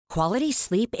Quality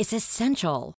sleep is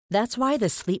essential. That's why the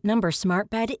Sleep Number Smart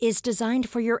Bed is designed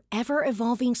for your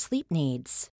ever-evolving sleep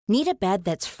needs. Need a bed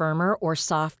that's firmer or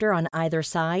softer on either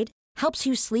side? Helps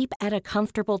you sleep at a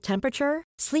comfortable temperature?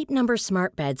 Sleep Number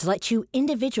Smart Beds let you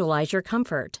individualize your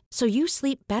comfort, so you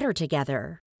sleep better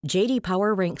together. J.D.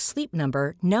 Power ranks Sleep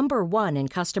Number number 1 in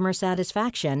customer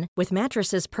satisfaction with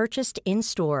mattresses purchased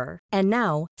in-store. And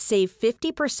now, save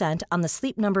 50% on the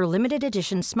Sleep Number Limited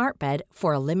Edition Smart Bed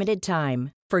for a limited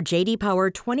time. For J.D. Power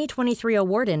 2023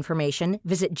 award information,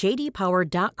 visit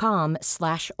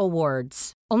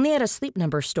jdpower.com/awards. Only at a Sleep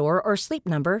Number store or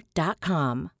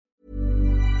sleepnumber.com.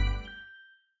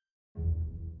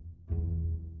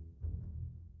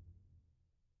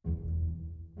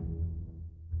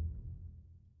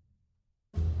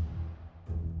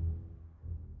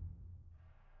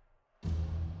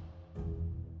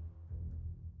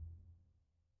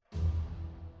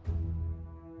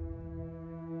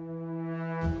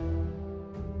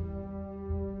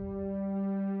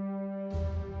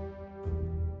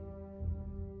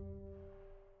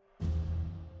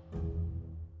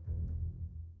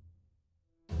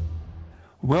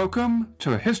 Welcome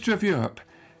to A History of Europe,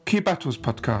 Key Battles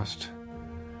podcast.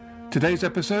 Today's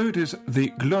episode is The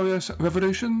Glorious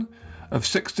Revolution of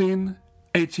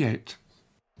 1688.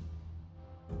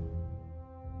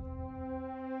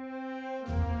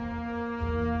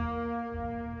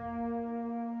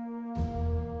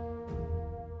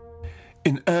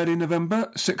 In early November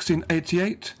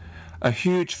 1688, a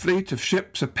huge fleet of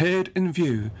ships appeared in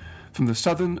view from the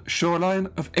southern shoreline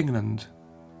of England.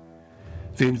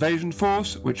 The invasion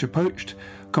force which approached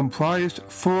comprised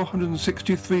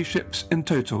 463 ships in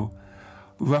total,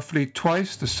 roughly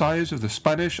twice the size of the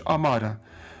Spanish Armada,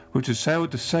 which had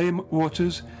sailed the same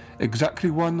waters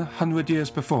exactly 100 years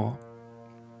before.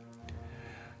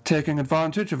 Taking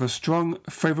advantage of a strong,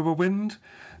 favourable wind,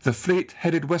 the fleet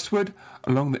headed westward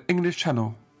along the English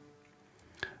Channel.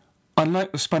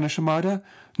 Unlike the Spanish Armada,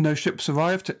 no ships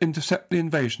arrived to intercept the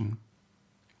invasion.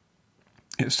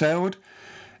 It sailed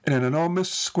in an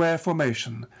enormous square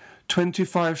formation,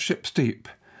 25 ships deep,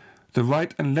 the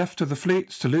right and left of the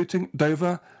fleet saluting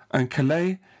Dover and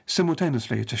Calais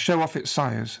simultaneously to show off its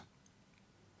size.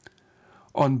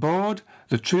 On board,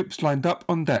 the troops lined up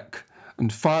on deck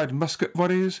and fired musket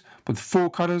volleys with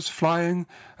full colours flying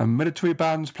and military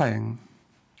bands playing.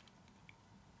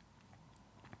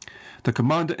 The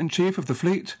commander-in-chief of the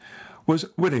fleet was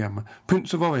William,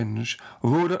 Prince of Orange,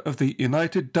 ruler of the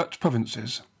United Dutch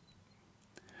Provinces.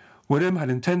 William had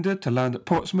intended to land at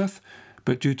Portsmouth,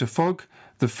 but due to fog,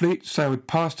 the fleet sailed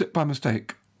past it by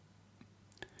mistake.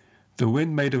 The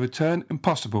wind made a return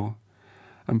impossible,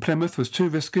 and Plymouth was too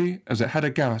risky as it had a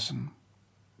garrison.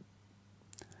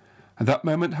 At that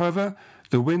moment, however,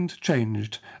 the wind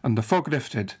changed and the fog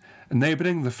lifted,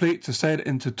 enabling the fleet to sail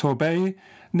into Torbay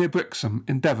near Brixham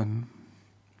in Devon.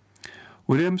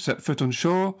 William set foot on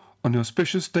shore on the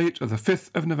auspicious date of the 5th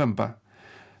of November,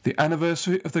 the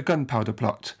anniversary of the Gunpowder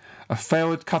Plot, a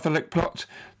failed Catholic plot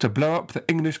to blow up the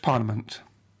English Parliament.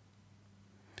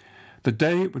 The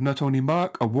day would not only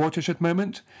mark a watershed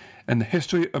moment in the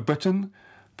history of Britain,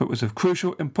 but was of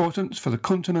crucial importance for the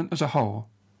continent as a whole.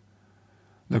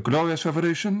 The Glorious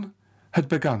Revolution had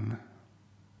begun.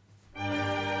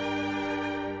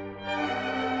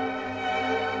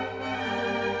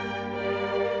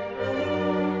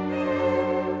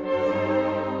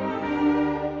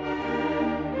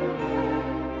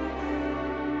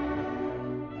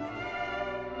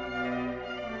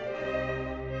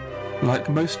 Like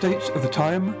most states of the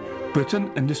time,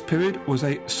 Britain in this period was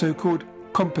a so-called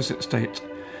composite state,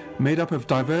 made up of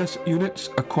diverse units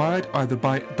acquired either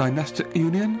by dynastic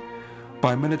union,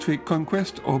 by military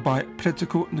conquest, or by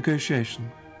political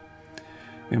negotiation.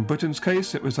 In Britain's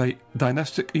case, it was a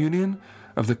dynastic union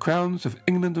of the crowns of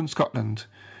England and Scotland,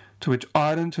 to which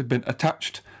Ireland had been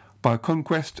attached by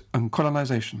conquest and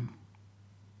colonisation.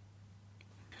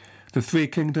 The three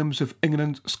kingdoms of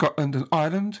England, Scotland and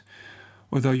Ireland,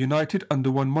 although united under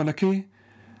one monarchy,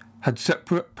 had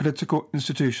separate political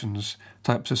institutions,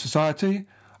 types of society,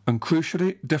 and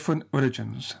crucially different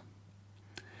religions.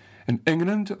 In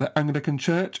England, the Anglican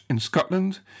Church; in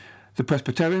Scotland, the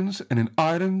Presbyterians; and in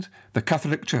Ireland, the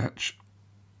Catholic Church.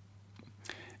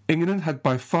 England had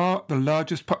by far the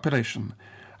largest population,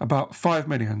 about 5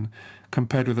 million,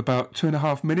 compared with about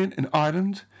 2.5 million in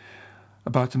Ireland,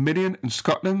 about 1 million in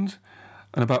Scotland,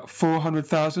 and about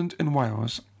 400,000 in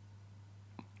Wales.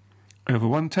 Over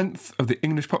 1/10 of the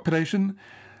English population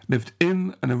lived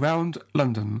in and around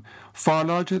London, far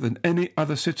larger than any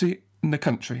other city in the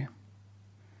country.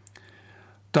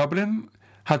 Dublin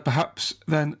had perhaps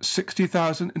then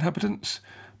 60,000 inhabitants,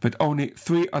 but only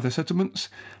 3 other settlements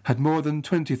had more than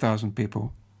 20,000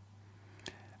 people.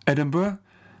 Edinburgh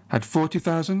had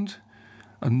 40,000,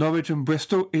 and Norwich and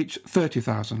Bristol each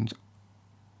 30,000.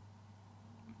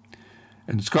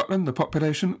 In Scotland, the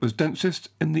population was densest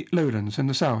in the lowlands in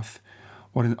the south,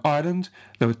 while in Ireland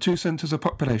there were 2 centres of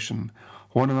population,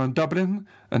 one around Dublin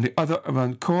and the other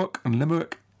around Cork and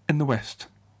Limerick in the west.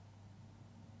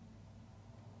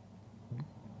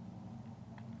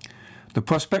 The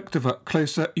prospect of a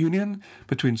closer union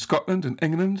between Scotland and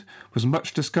England was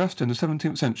much discussed in the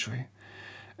 17th century.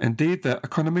 Indeed, their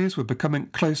economies were becoming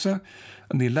closer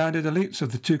and the landed elites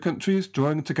of the 2 countries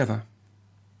drawing together.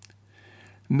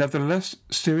 Nevertheless,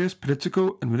 serious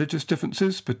political and religious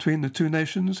differences between the 2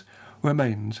 nations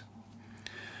remained.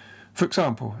 For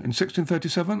example, in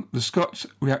 1637, the Scots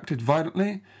reacted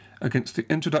violently against the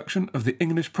introduction of the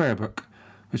English prayer book,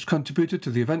 which contributed to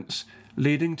the events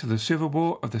leading to the Civil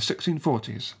War of the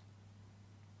 1640s.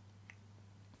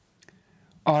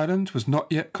 Ireland was not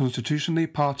yet constitutionally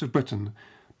part of Britain,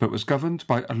 but was governed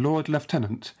by a Lord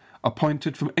Lieutenant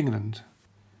appointed from England.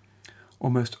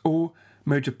 Almost all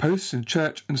major posts in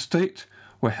church and state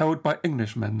were held by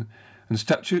Englishmen, and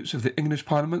statutes of the English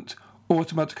Parliament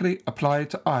automatically applied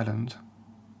to Ireland.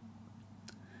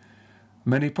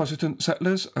 Many Protestant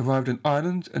settlers arrived in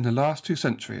Ireland in the last 2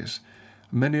 centuries,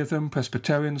 many of them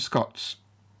Presbyterian Scots.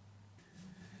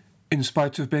 In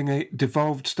spite of being a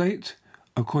devolved state,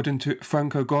 according to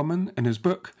Frank O'Gorman in his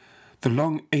book, The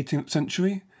Long 18th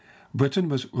Century, Britain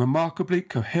was remarkably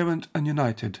coherent and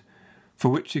united, for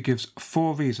which he gives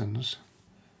 4 reasons.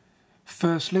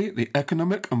 Firstly, the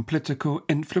economic and political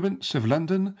influence of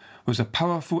London was a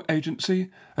powerful agency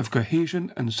of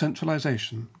cohesion and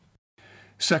centralisation.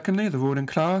 Secondly, the ruling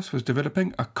class was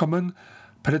developing a common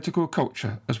political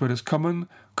culture as well as common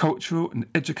cultural and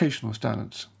educational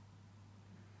standards.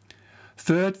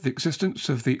 Third, the existence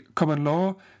of the common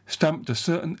law stamped a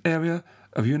certain area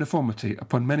of uniformity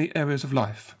upon many areas of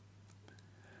life.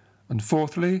 And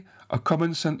fourthly, a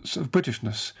common sense of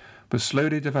Britishness was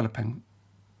slowly developing.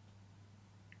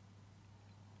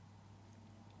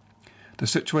 The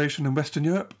situation in Western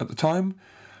Europe at the time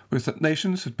was that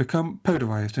nations had become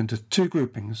polarised into 2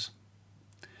 groupings.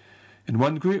 In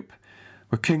one group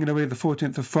were King Louis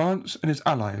XIV of France and his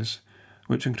allies,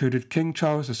 which included King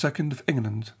Charles II of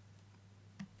England.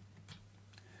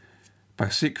 By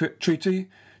secret treaty,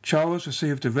 Charles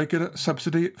received a regular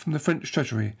subsidy from the French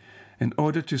treasury in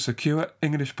order to secure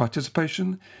English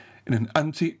participation in an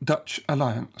anti-Dutch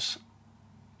alliance.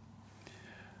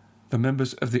 The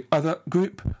members of the other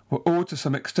group were all to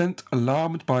some extent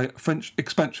alarmed by French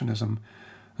expansionism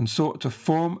and sought to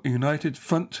form a united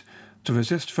front to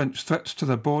resist French threats to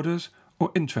their borders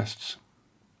or interests.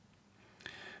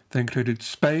 They included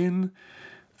Spain,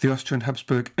 the Austrian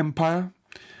Habsburg Empire,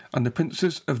 and the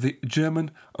princes of the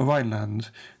German Rhineland,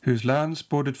 whose lands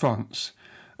bordered France,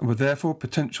 and were therefore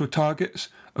potential targets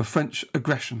of French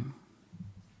aggression.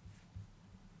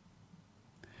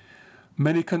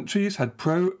 Many countries had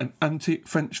pro- and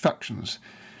anti-French factions,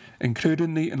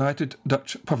 including the United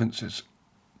Dutch Provinces.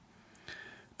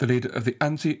 The leader of the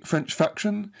anti-French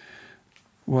faction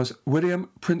was William,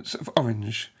 Prince of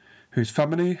Orange, whose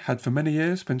family had for many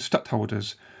years been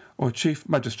stadtholders or chief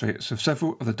magistrates of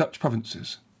several of the Dutch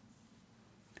provinces.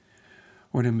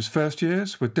 William's first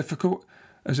years were difficult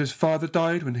as his father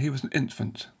died when he was an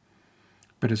infant,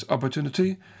 but his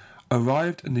opportunity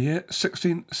arrived in the year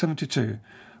 1672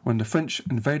 when the French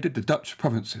invaded the Dutch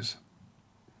provinces.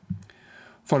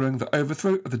 Following the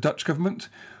overthrow of the Dutch government,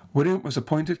 William was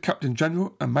appointed Captain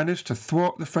General and managed to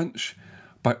thwart the French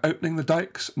by opening the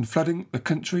dikes and flooding the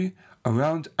country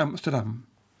around Amsterdam.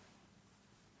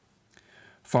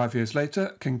 5 years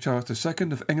later, King Charles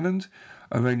II of England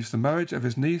arranged the marriage of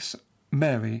his niece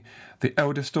Mary, the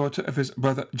eldest daughter of his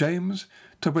brother James,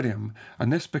 to William,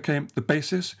 and this became the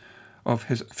basis of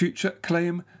his future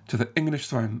claim to the English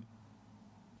throne.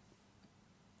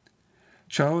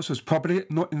 Charles was probably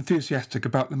not enthusiastic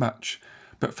about the match,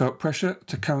 but felt pressure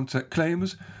to counter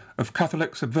claims of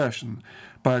Catholic subversion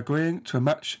by agreeing to a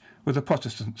match with a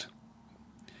Protestant.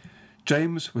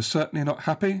 James was certainly not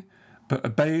happy, but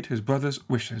obeyed his brother's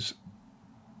wishes.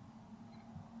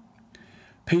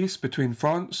 Peace between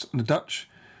France and the Dutch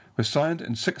was signed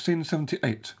in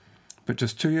 1678, but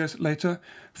just 2 years later,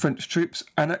 French troops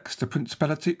annexed the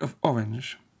Principality of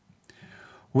Orange.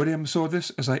 William saw this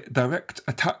as a direct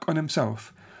attack on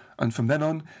himself, and from then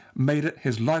on made it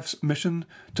his life's mission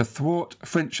to thwart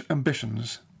French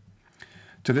ambitions.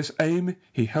 To this aim,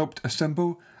 he helped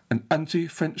assemble an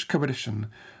anti-French coalition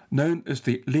known as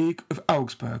the League of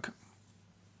Augsburg.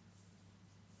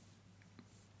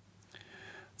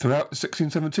 Throughout the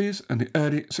 1670s and the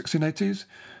early 1680s,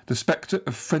 the spectre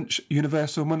of French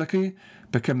universal monarchy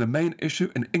became the main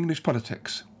issue in English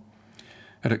politics.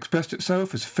 It expressed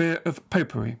itself as fear of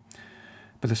popery,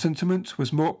 but the sentiment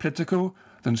was more political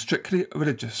than strictly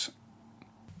religious.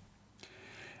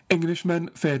 Englishmen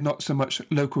feared not so much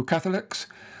local Catholics,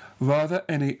 rather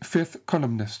any fifth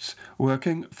columnists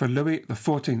working for Louis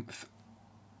XIV.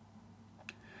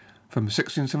 From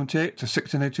 1678 to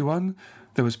 1681,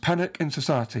 there was panic in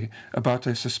society about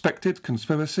a suspected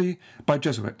conspiracy by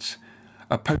Jesuits,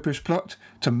 a popish plot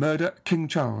to murder King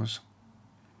Charles.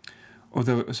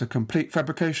 Although it was a complete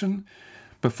fabrication,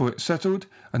 before it settled,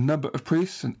 a number of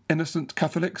priests and innocent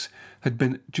Catholics had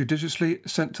been judiciously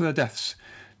sent to their deaths,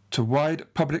 to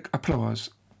wide public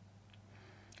applause.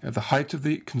 At the height of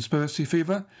the conspiracy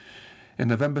fever, in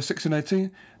November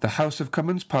 1680, the House of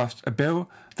Commons passed a bill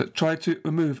that tried to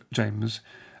remove James,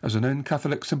 as a known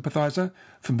Catholic sympathiser,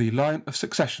 from the line of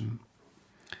succession.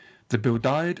 The bill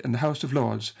died in the House of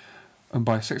Lords, and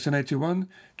by 1681,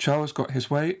 Charles got his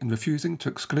way in refusing to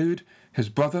exclude his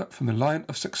brother from the line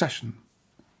of succession.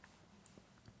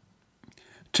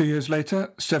 2 years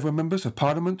later, several members of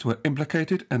Parliament were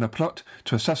implicated in a plot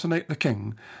to assassinate the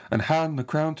king and hand the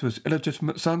crown to his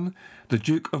illegitimate son, the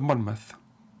Duke of Monmouth.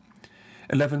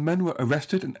 11 men were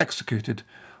arrested and executed,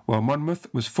 while Monmouth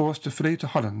was forced to flee to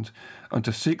Holland and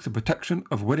to seek the protection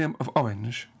of William of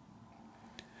Orange.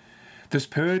 This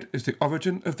period is the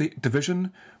origin of the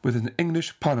division within the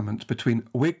English Parliament between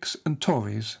Whigs and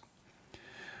Tories.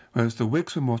 Whereas the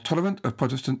Whigs were more tolerant of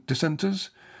Protestant dissenters,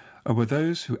 and were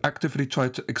those who actively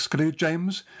tried to exclude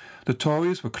James, the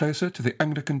Tories were closer to the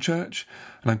Anglican Church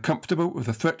and uncomfortable with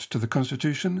the threat to the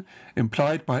Constitution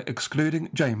implied by excluding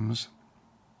James.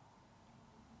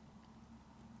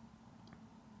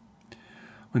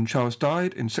 When Charles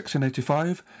died in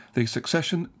 1685, the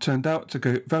succession turned out to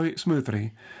go very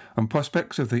smoothly, and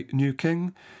prospects of the new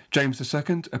king, James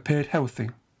II, appeared healthy.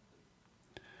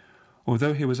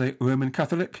 Although he was a Roman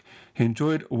Catholic, he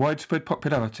enjoyed widespread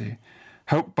popularity,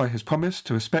 helped by his promise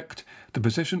to respect the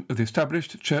position of the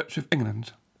established Church of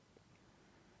England.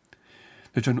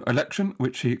 The general election,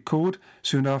 which he called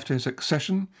soon after his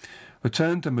accession,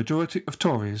 returned a majority of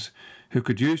Tories, who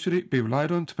could usually be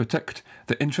relied on to protect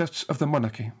the interests of the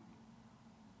monarchy.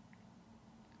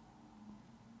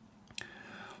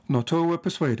 Not all were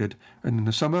persuaded, and in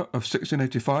the summer of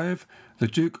 1685, the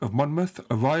Duke of Monmouth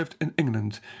arrived in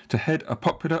England to head a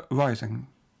popular rising.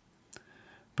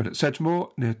 But at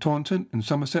Sedgemoor, near Taunton in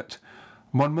Somerset,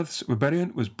 Monmouth's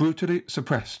rebellion was brutally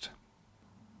suppressed.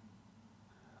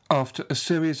 After a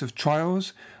series of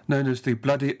trials, known as the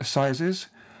Bloody Assizes,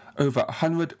 over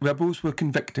 100 rebels were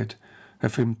convicted,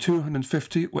 of whom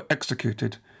 250 were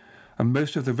executed, and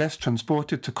most of the rest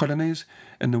transported to colonies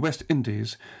in the West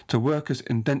Indies to work as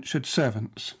indentured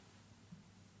servants.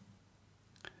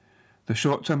 The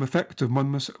short-term effect of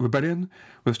Monmouth's rebellion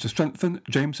was to strengthen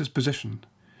James's position.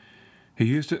 He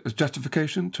used it as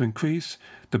justification to increase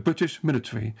the British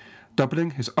military,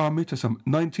 doubling his army to some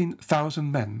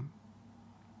 19,000 men.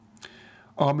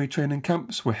 Army training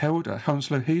camps were held at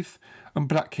Hounslow Heath and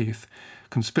Blackheath,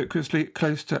 conspicuously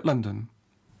close to London.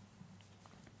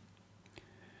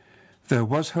 There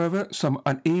was, however, some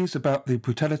unease about the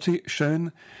brutality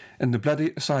shown in the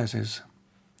Bloody Assizes.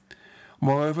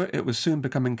 Moreover, it was soon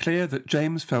becoming clear that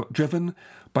James felt driven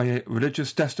by a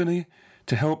religious destiny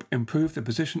to help improve the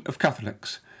position of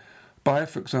Catholics, by,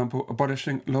 for example,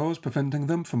 abolishing laws preventing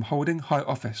them from holding high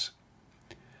office.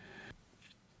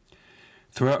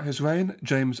 Throughout his reign,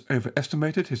 James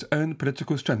overestimated his own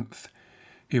political strength.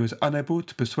 He was unable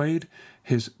to persuade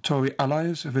his Tory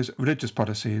allies of his religious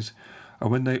policies, and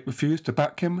when they refused to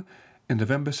back him, in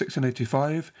November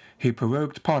 1685, he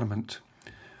prorogued Parliament,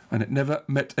 and it never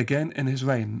met again in his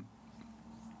reign.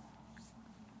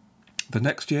 The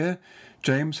next year,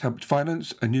 James helped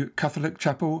finance a new Catholic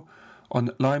chapel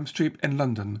on Lime Street in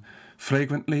London,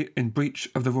 flagrantly in breach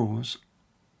of the rules.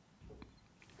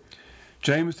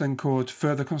 James then caused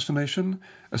further consternation,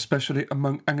 especially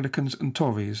among Anglicans and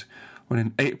Tories, when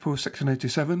in April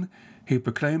 1687 he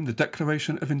proclaimed the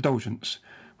Declaration of Indulgence,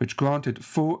 which granted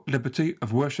full liberty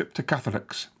of worship to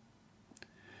Catholics.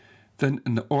 Then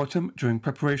in the autumn, during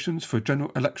preparations for a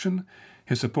general election,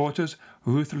 his supporters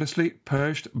ruthlessly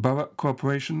purged borough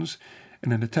corporations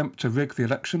in an attempt to rig the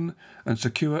election and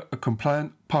secure a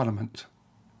compliant parliament.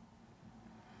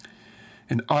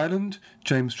 In Ireland,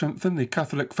 James strengthened the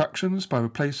Catholic factions by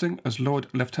replacing as Lord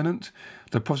Lieutenant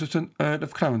the Protestant Earl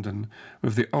of Clarendon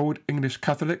with the Old English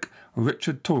Catholic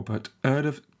Richard Talbot, Earl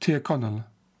of Tyrconnell.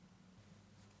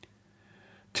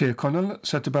 Tyrconnell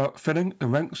set about filling the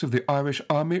ranks of the Irish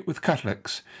army with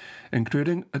Catholics,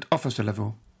 including at officer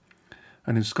level.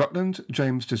 and in Scotland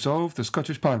James dissolved the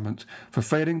Scottish Parliament for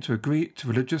failing to agree to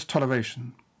religious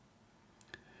toleration.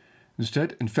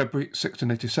 Instead, in February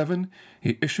 1687,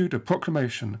 he issued a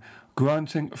proclamation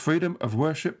granting freedom of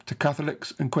worship to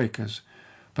Catholics and Quakers,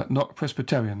 but not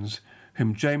Presbyterians,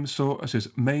 whom James saw as his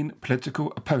main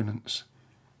political opponents.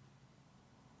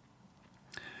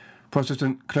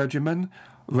 Protestant clergymen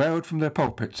railed from their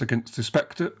pulpits against the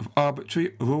spectre of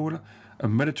arbitrary rule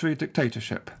and military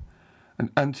dictatorship,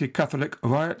 and anti-Catholic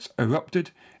riots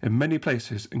erupted in many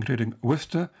places, including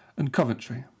Worcester and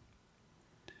Coventry.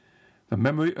 The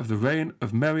memory of the reign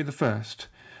of Mary I,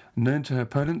 known to her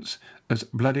opponents as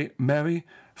Bloody Mary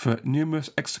for numerous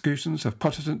executions of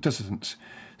Protestant dissidents,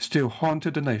 still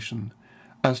haunted the nation,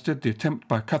 as did the attempt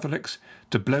by Catholics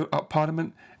to blow up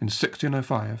Parliament in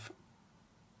 1605.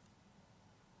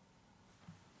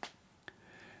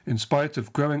 In spite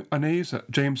of growing unease at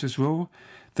James's rule,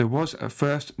 there was at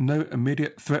first no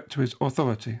immediate threat to his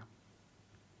authority.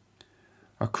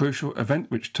 A crucial event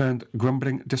which turned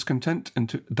grumbling discontent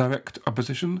into direct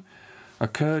opposition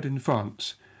occurred in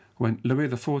France when Louis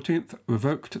XIV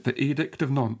revoked the Edict of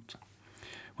Nantes,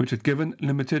 which had given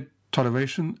limited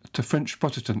toleration to French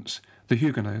Protestants, the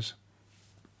Huguenots.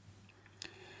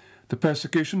 The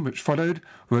persecution which followed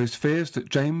raised fears that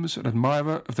James, an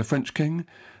admirer of the French king,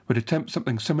 would attempt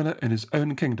something similar in his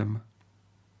own kingdom.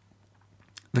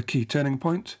 The key turning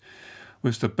point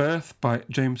was the birth by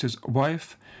James's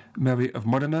wife, Mary of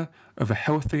Modena, of a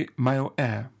healthy male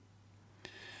heir.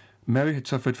 Mary had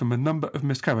suffered from a number of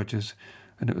miscarriages,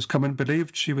 and it was commonly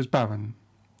believed she was barren.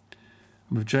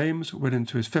 And with James well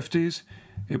into his 50s,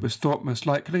 it was thought most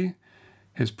likely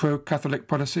his pro-Catholic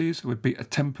policies would be a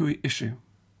temporary issue.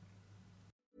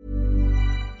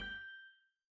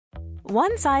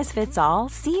 One size fits all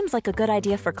seems like a good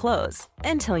idea for clothes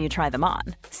until you try them on.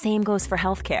 Same goes for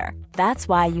healthcare. That's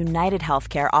why United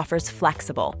Healthcare offers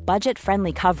flexible,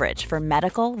 budget-friendly coverage for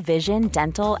medical, vision,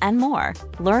 dental, and more.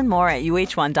 Learn more at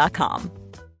uh1.com.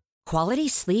 Quality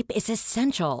sleep is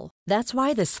essential. That's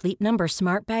why the Sleep Number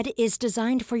Smart Bed is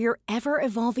designed for your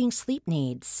ever-evolving sleep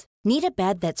needs. Need a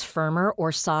bed that's firmer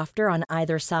or softer on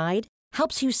either side?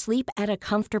 Helps you sleep at a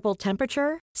comfortable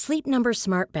temperature? Sleep Number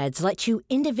Smart Beds let you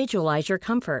individualize your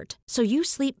comfort, so you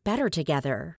sleep better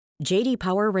together. J.D.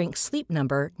 Power ranks Sleep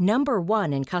Number number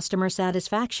 1 in customer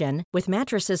satisfaction with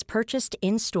mattresses purchased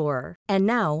in-store. And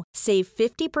now, save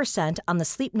 50% on the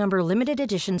Sleep Number Limited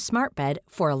Edition Smart Bed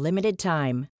for a limited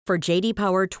time. For J.D.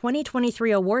 Power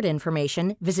 2023 award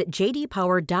information, visit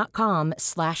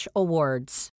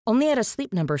jdpower.com/awards. Only at a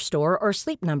Sleep Number store or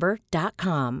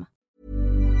sleepnumber.com.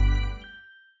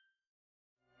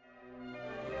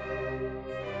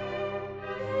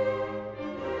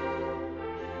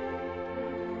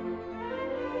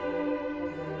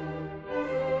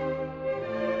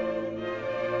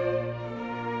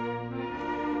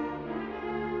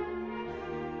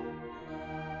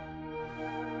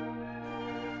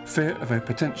 Fear of a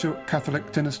potential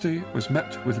Catholic dynasty was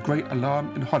met with great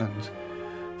alarm in Holland,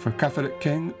 for a Catholic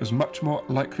king was much more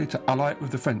likely to ally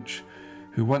with the French,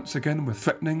 who once again were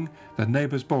threatening their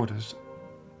neighbours' borders.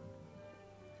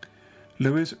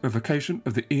 Louis's revocation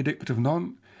of the Edict of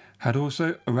Nantes had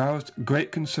also aroused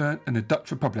great concern in the Dutch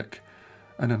Republic,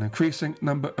 and an increasing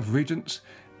number of regents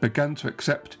began to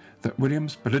accept that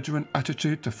William's belligerent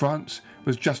attitude to France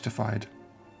was justified.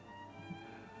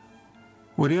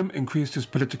 William increased his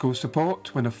political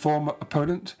support when a former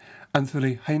opponent,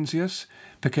 Anthony Heinsius,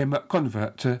 became a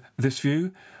convert to this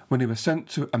view when he was sent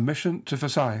to a mission to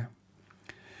Versailles.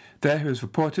 There he was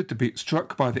reported to be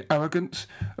struck by the arrogance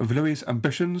of Louis's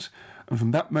ambitions, and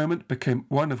from that moment became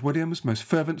one of William's most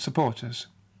fervent supporters.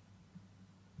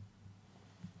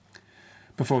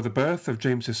 Before the birth of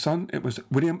James's son, it was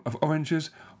William of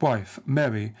Orange's wife,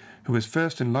 Mary, who was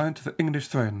first in line to the English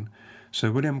throne, so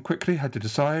William quickly had to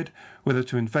decide whether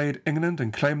to invade England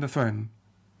and claim the throne.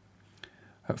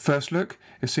 At first look,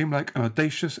 it seemed like an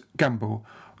audacious gamble,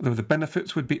 although the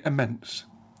benefits would be immense.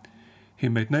 He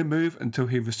made no move until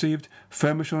he received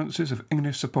firm assurances of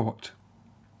English support.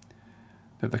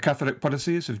 That the Catholic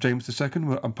policies of James II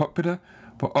were unpopular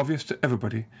were obvious to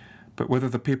everybody, but whether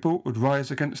the people would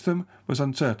rise against them was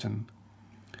uncertain.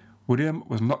 William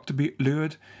was not to be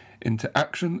lured into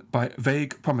action by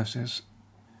vague promises.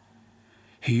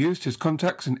 He used his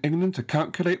contacts in England to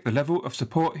calculate the level of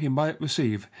support he might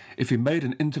receive if he made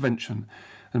an intervention,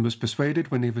 and was persuaded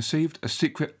when he received a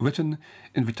secret written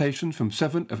invitation from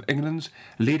 7 of England's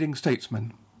leading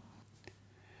statesmen.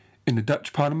 In the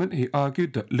Dutch Parliament he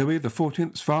argued that Louis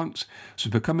XIV's France was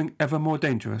becoming ever more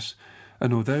dangerous,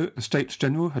 and although the States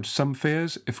General had some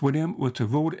fears if William were to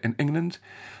rule in England,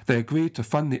 they agreed to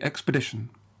fund the expedition.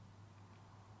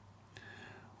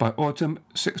 By autumn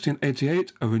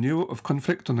 1688, a renewal of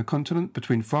conflict on the continent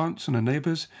between France and her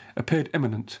neighbours appeared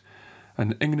imminent,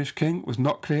 and the English king was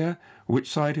not clear which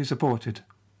side he supported.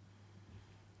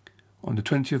 On the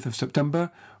 20th of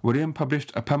September, William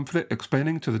published a pamphlet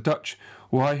explaining to the Dutch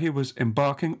why he was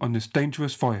embarking on this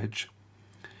dangerous voyage.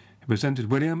 He presented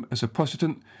William as a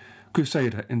Protestant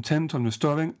crusader intent on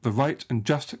restoring the right and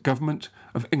just government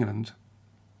of England.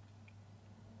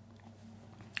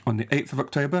 On the 8th of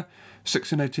October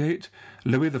 1688,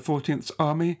 Louis XIV's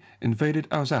army invaded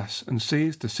Alsace and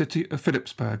seized the city of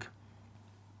Philipsburg.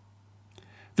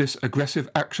 This aggressive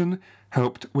action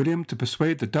helped William to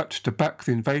persuade the Dutch to back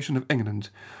the invasion of England,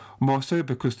 more so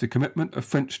because the commitment of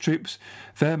French troops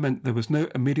there meant there was no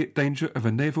immediate danger of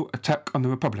a naval attack on the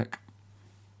Republic.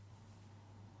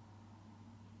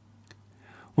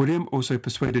 William also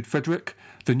persuaded Frederick,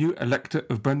 the new Elector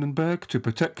of Brandenburg, to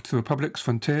protect the Republic's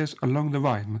frontiers along the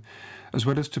Rhine, as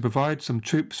well as to provide some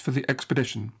troops for the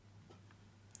expedition.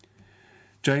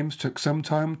 James took some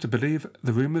time to believe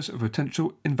the rumours of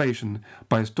potential invasion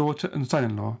by his daughter and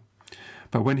son-in-law,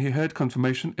 but when he heard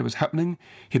confirmation it was happening,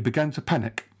 he began to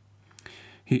panic.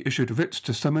 He issued writs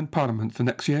to summon Parliament the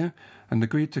next year and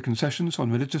agreed to concessions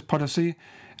on religious policy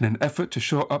in an effort to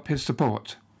shore up his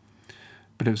support.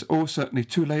 But it was all certainly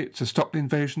too late to stop the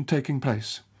invasion taking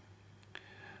place.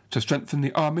 To strengthen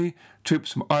the army,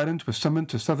 troops from Ireland were summoned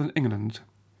to southern England.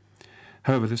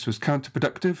 However, this was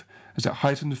counterproductive, as it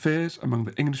heightened fears among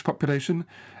the English population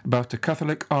about a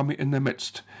Catholic army in their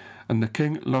midst, and the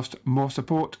king lost more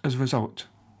support as a result.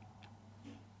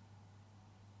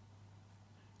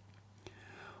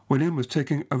 William was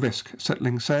taking a risk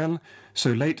settling sail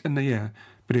so late in the year,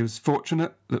 but he was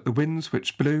fortunate that the winds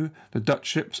which blew the Dutch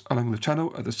ships along the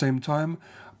channel at the same time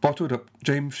bottled up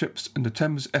James' ships in the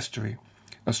Thames estuary,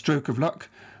 a stroke of luck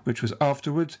which was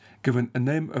afterwards given a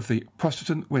name of the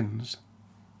Protestant winds.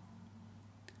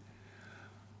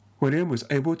 William was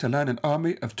able to land an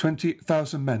army of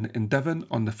 20,000 men in Devon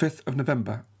on the 5th of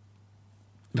November.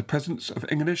 The presence of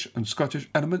English and Scottish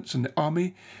elements in the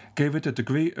army gave it a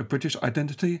degree of British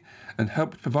identity and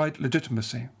helped provide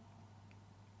legitimacy.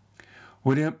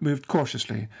 William moved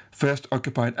cautiously, first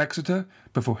occupying Exeter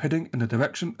before heading in the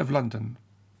direction of London.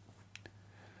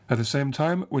 At the same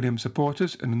time, William's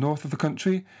supporters in the north of the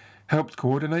country helped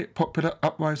coordinate popular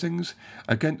uprisings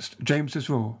against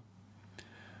James's rule.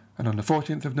 And on the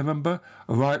 14th of November,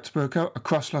 riots broke out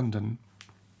across London.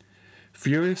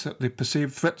 Furious at the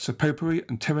perceived threats of popery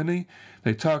and tyranny,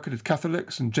 they targeted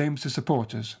Catholics and James's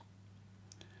supporters.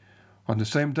 On the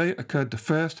same day occurred the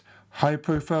first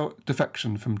high-profile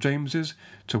defection from James's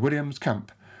to William's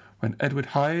camp, when Edward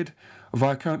Hyde,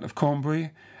 Viscount of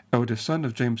Cornbury, eldest son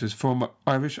of James's former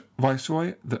Irish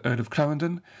Viceroy, the Earl of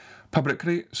Clarendon,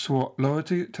 publicly swore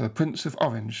loyalty to the Prince of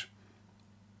Orange.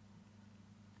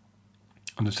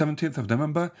 On the 17th of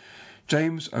November,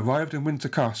 James arrived in Windsor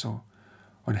Castle.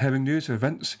 On hearing news of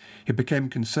events, he became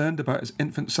concerned about his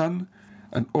infant son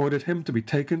and ordered him to be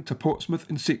taken to Portsmouth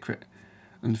in secret,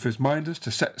 and for his minders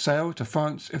to set sail to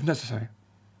France if necessary.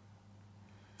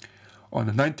 On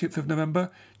the 19th of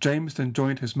November, James then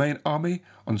joined his main army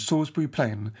on Salisbury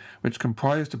Plain, which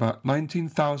comprised about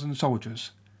 19,000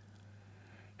 soldiers.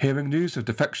 Hearing news of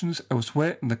defections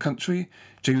elsewhere in the country,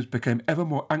 James became ever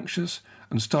more anxious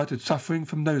and started suffering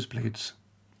from nosebleeds.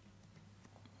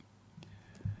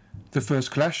 The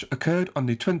first clash occurred on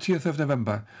the 20th of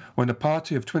November, when a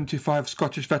party of 25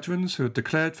 Scottish veterans who had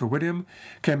declared for William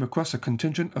came across a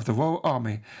contingent of the Royal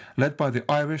Army, led by the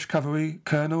Irish cavalry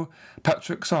Colonel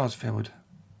Patrick Sarsfield.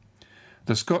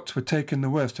 The Scots were taking the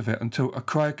worst of it until a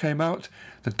cry came out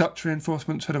that Dutch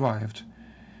reinforcements had arrived.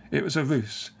 It was a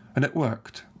ruse, and it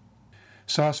worked.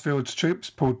 Sarsfield's troops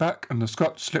pulled back and the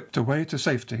Scots slipped away to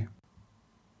safety.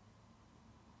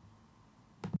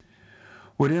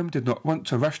 William did not want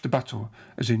to rush the battle,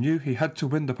 as he knew he had to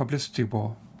win the publicity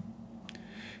war.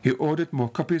 He ordered more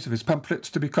copies of his pamphlets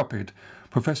to be copied,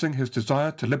 professing his desire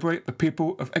to liberate the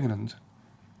people of England.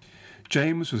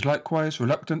 James was likewise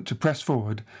reluctant to press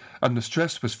forward, and the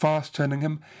stress was fast turning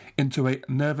him into a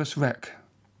nervous wreck.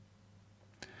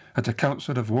 At a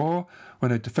council of war,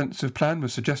 when a defensive plan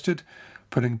was suggested,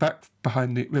 pulling back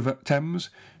behind the River Thames,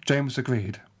 James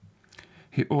agreed.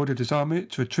 He ordered his army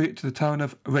to retreat to the town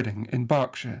of Reading in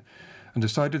Berkshire, and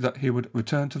decided that he would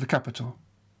return to the capital.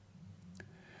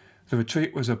 The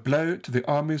retreat was a blow to the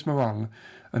army's morale,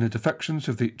 and the defections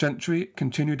of the gentry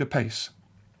continued apace.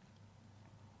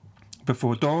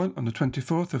 Before dawn on the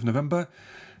 24th of November,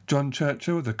 John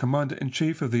Churchill, the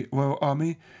Commander-in-Chief of the Royal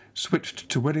Army, switched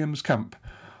to William's camp,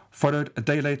 followed a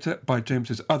day later by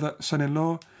James's other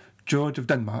son-in-law, George of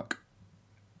Denmark.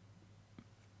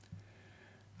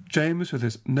 James, with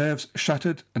his nerves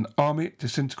shattered and army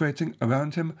disintegrating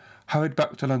around him, hurried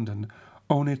back to London,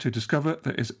 only to discover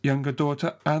that his younger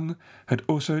daughter, Anne, had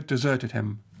also deserted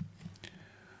him.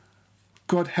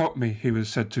 "God help me," he was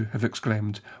said to have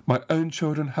exclaimed, "my own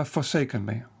children have forsaken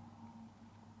me."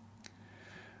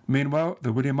 Meanwhile,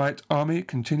 the Williamite army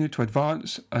continued to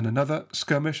advance, and another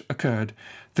skirmish occurred,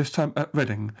 this time at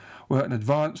Reading, where an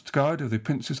advanced guard of the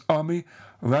Prince's army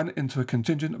ran into a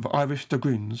contingent of Irish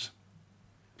dragoons.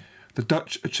 The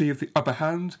Dutch achieved the upper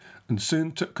hand and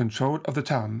soon took control of the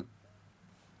town.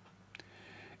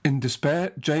 In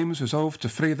despair, James resolved to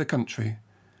flee the country.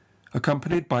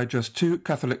 Accompanied by just 2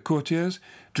 Catholic courtiers,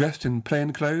 dressed in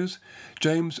plain clothes,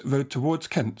 James rode towards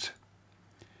Kent.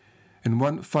 In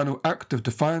one final act of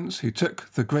defiance, he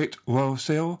took the great royal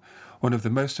seal, one of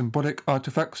the most symbolic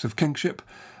artefacts of kingship,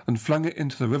 and flung it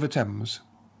into the River Thames.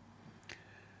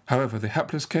 However, the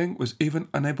hapless king was even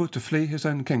unable to flee his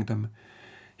own kingdom.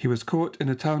 He was caught in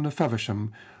the town of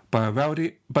Faversham by a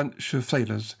rowdy bunch of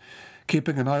sailors,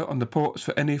 keeping an eye on the ports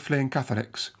for any fleeing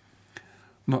Catholics.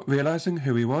 Not realizing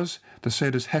who he was, the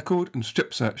sailors heckled and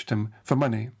strip-searched him for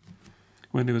money.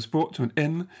 When he was brought to an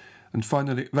inn and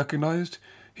finally recognized,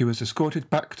 he was escorted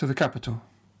back to the capital.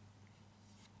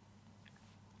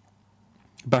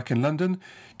 Back in London,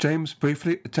 James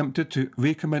briefly attempted to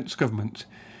recommence government.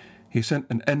 He sent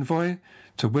an envoy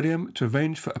to William to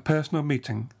arrange for a personal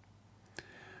meeting.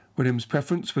 William's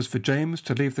preference was for James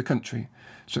to leave the country,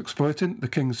 so exploiting the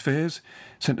king's fears,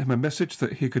 sent him a message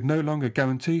that he could no longer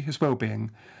guarantee his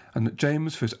well-being, and that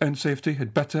James, for his own safety,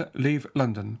 had better leave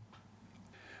London.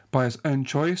 By his own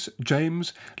choice,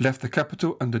 James left the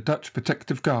capital under Dutch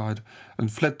protective guard and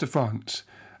fled to France,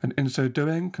 and in so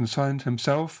doing consigned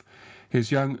himself,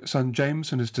 his young son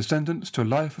James and his descendants to a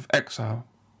life of exile.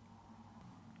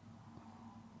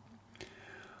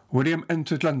 William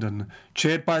entered London,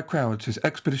 cheered by crowds, his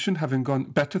expedition having gone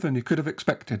better than he could have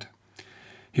expected.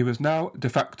 He was now de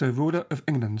facto ruler of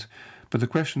England, but the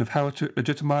question of how to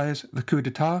legitimise the coup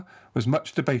d'etat was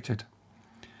much debated.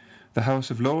 The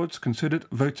House of Lords considered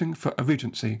voting for a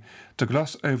regency to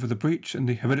gloss over the breach in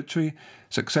the hereditary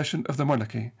succession of the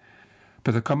monarchy,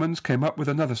 but the Commons came up with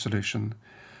another solution.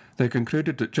 They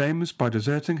concluded that James, by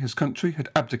deserting his country, had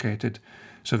abdicated,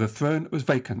 so the throne was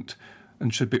vacant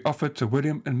and should be offered to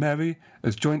William and Mary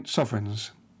as joint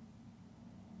sovereigns.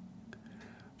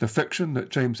 The fiction that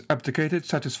James abdicated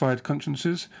satisfied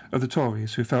consciences of the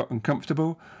Tories, who felt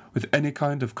uncomfortable with any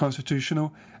kind of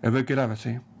constitutional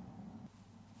irregularity.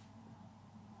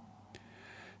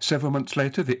 Several months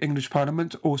later, the English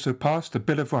Parliament also passed the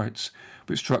Bill of Rights,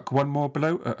 which struck one more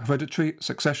blow at hereditary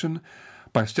succession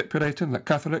by stipulating that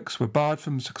Catholics were barred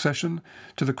from succession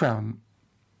to the crown.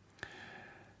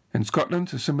 In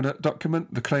Scotland, a similar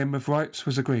document, the Claim of Rights,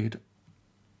 was agreed.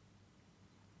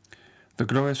 The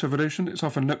Glorious Revolution is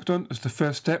often looked on as the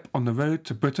first step on the road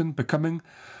to Britain becoming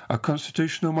a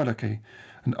constitutional monarchy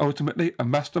and ultimately a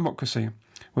mass democracy,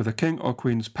 where the King or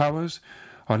Queen's powers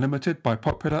are limited by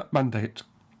popular mandate.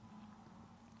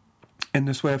 In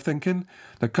this way of thinking,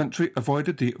 the country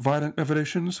avoided the violent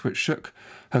revolutions which shook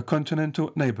her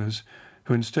continental neighbours,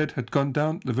 who instead had gone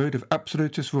down the road of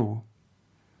absolutist rule.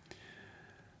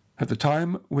 At the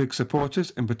time, Whig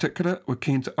supporters in particular were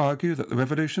keen to argue that the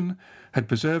revolution had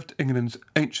preserved England's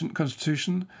ancient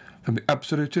constitution from the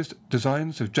absolutist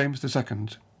designs of James II.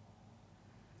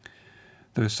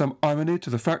 There is some irony to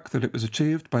the fact that it was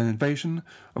achieved by an invasion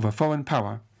of a foreign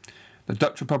power, the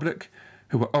Dutch Republic,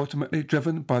 who were ultimately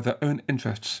driven by their own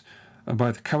interests and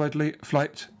by the cowardly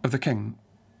flight of the king.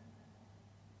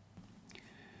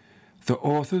 The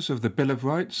authors of the Bill of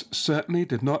Rights certainly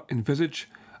did not envisage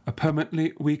a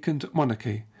permanently weakened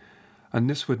monarchy, and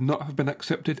this would not have been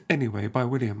accepted anyway by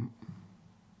William.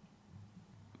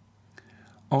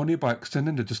 Only by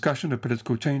extending the discussion of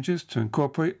political changes to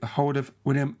incorporate the whole of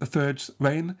William III's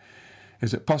reign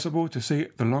is it possible to see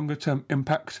the longer-term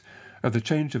impact of the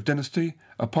change of dynasty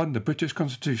upon the British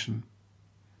Constitution.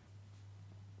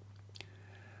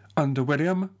 Under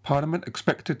William, Parliament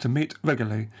expected to meet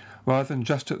regularly, rather than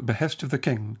just at the behest of the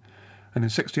King, and in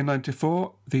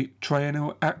 1694 the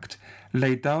Triennial Act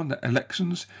laid down that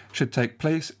elections should take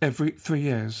place every 3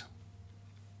 years.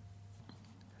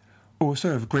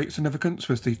 Also of great significance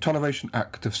was the Toleration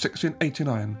Act of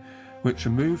 1689, which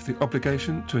removed the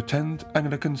obligation to attend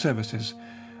Anglican services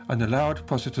and allowed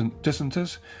Protestant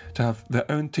dissenters to have their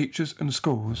own teachers and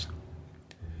schools.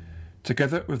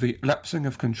 Together with the lapsing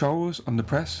of controls on the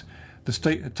press, the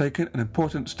state had taken an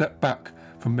important step back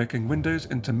from making windows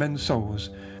into men's souls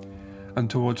and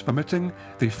towards permitting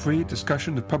the free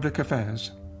discussion of public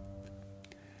affairs.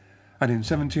 and in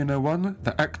 1701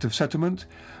 the Act of Settlement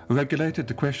regulated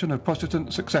the question of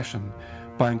Protestant succession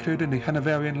by including the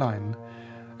Hanoverian line,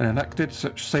 and enacted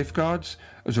such safeguards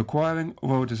as requiring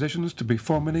royal decisions to be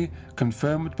formally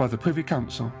confirmed by the Privy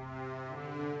Council.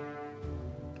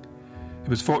 It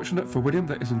was fortunate for William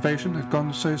that his invasion had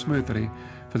gone so smoothly,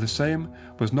 for the same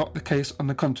was not the case on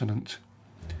the continent.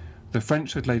 The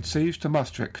French had laid siege to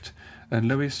Maastricht, and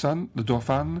Louis's son, the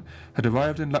Dauphin, had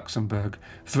arrived in Luxembourg,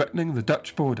 threatening the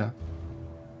Dutch border.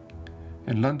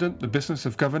 In London, the business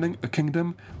of governing the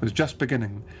kingdom was just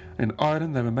beginning. In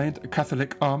Ireland there remained a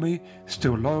Catholic army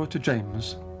still loyal to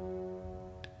James.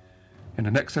 In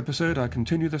the next episode I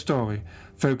continue the story,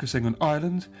 focusing on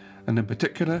Ireland, and in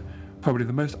particular, probably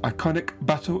the most iconic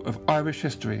battle of Irish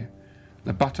history,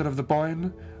 the Battle of the Boyne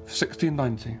of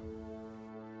 1690.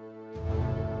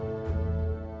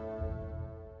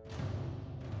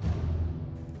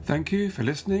 Thank you for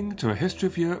listening to a History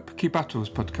of Europe Key Battles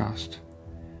podcast.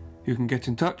 You can get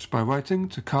in touch by writing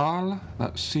to Carl,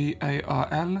 that's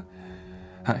C-A-R-L,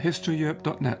 at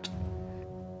historyeurope.net,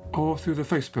 or through the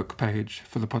Facebook page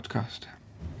for the podcast.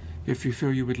 If you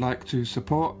feel you would like to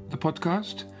support the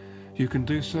podcast, you can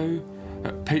do so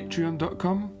at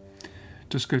patreon.com.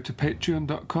 Just go to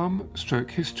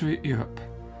patreon.com/historyeurope,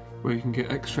 where you can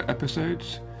get extra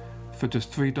episodes for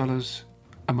just $3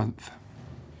 a month.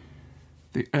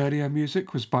 The earlier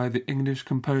music was by the English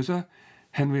composer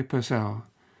Henry Purcell,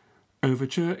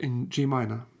 Overture in G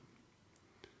minor.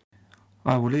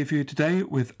 I will leave you today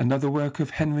with another work of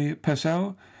Henry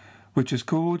Purcell, which is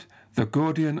called The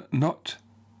Gordian Knot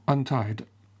Untied.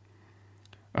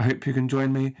 I hope you can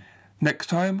join me next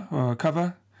time where I'll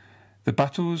cover the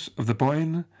battles of the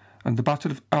Boyne and the Battle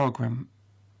of Ahlgrim.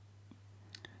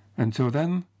 Until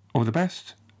then, all the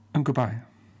best and goodbye.